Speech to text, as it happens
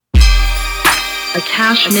A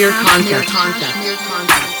cashmere contest.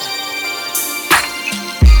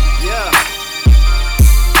 Yeah.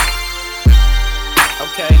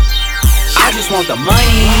 Okay. I just want the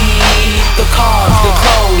money, the cars, the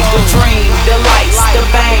clothes, the dream, the lights, the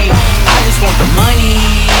fame. I just want the money,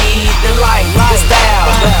 the light, the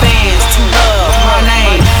style, the fans to love my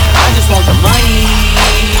name. I just want the money,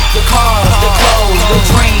 the cars, the clothes, the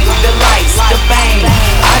dream, the lights, the fame.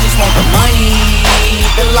 I just want the money,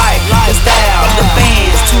 the light, the style, the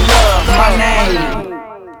fans to love my name.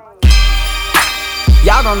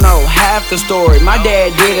 Y'all don't know half the story. My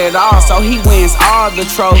dad did it all, so he wins all the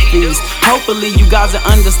trophies. Hopefully you guys will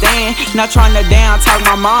understand. Not trying to down talk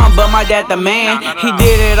my mom, but my dad the man. He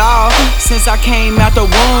did it all since I came out the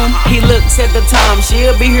womb. He looks at the time,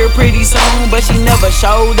 she'll be here pretty soon, but she never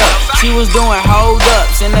showed up. She was doing hold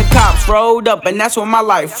ups and the cops rolled up, and that's when my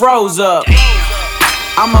life froze up.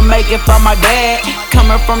 I'ma make it for my dad.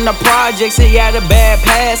 Coming from the projects, he had a bad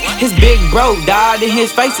past. His big bro died in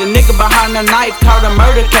his face. A nigga behind the knife caught a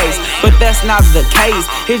murder case. But that's not the case.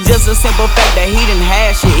 It's just a simple fact that he didn't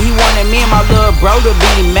have shit. He wanted me and my little bro to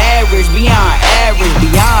be married, beyond average,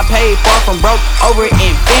 beyond paid, far from broke, over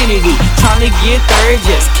infinity. Trying to get there,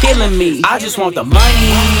 just killing me. I just want the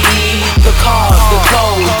money, the cars, the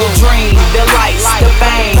clothes, the dream, the lights, the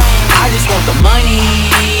fame. I just want the money,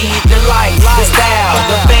 the light, the style,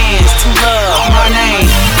 the fans to love my name.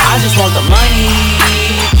 I just want the money,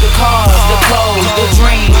 the cars, the clothes, the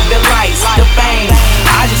dream, the lights, the fame.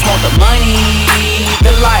 I just want the money,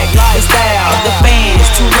 the light, the style, the fans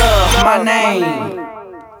to love my name.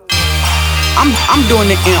 I'm doing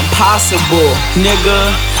the impossible, nigga.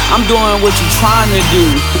 I'm doing what you trying to do.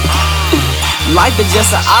 Life is just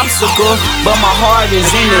an obstacle, but my heart is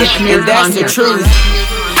in it, and that's the truth.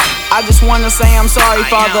 I just wanna say I'm sorry,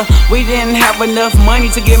 Father. We didn't have enough money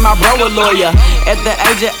to get my bro a lawyer. At the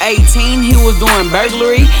age of 18, he was doing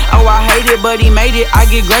burglary. Oh, I hate it, but he made it. I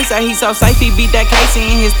get grace that he's so safe. He beat that case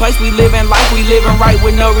in his place. We living life, we living right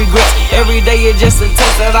with no regrets. Every day is just a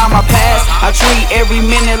test that I'm a pass. I treat every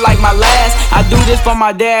minute like my last. I do this for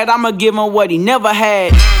my dad. I'ma give him what he never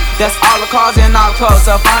had. That's all the cars and all the clothes,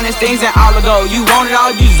 the finest things and all the gold. You want it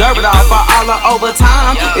all, you deserve it all. For all the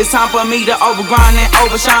overtime, it's time for me to overgrind and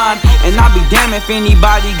overshine. And I'll be damned if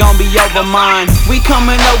anybody gon' be over mine. We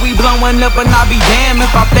coming up, we blowing up, and I'll be damned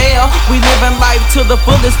if I fail. We living life to the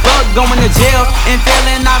fullest, fuck going to jail and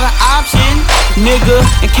failing not an option, nigga.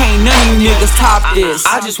 And can't none of you niggas top this.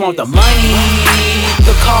 I just want the money,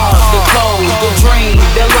 the cars, the clothes, the dream,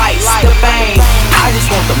 the lights, the fame. I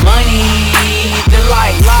just want the money, the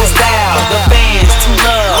light, the style, the fans to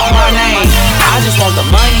love my name. I just want the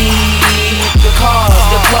money, the cars,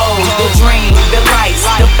 the clothes, the dream, the lights,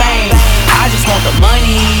 the fame. I just want the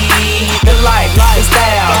money, the light,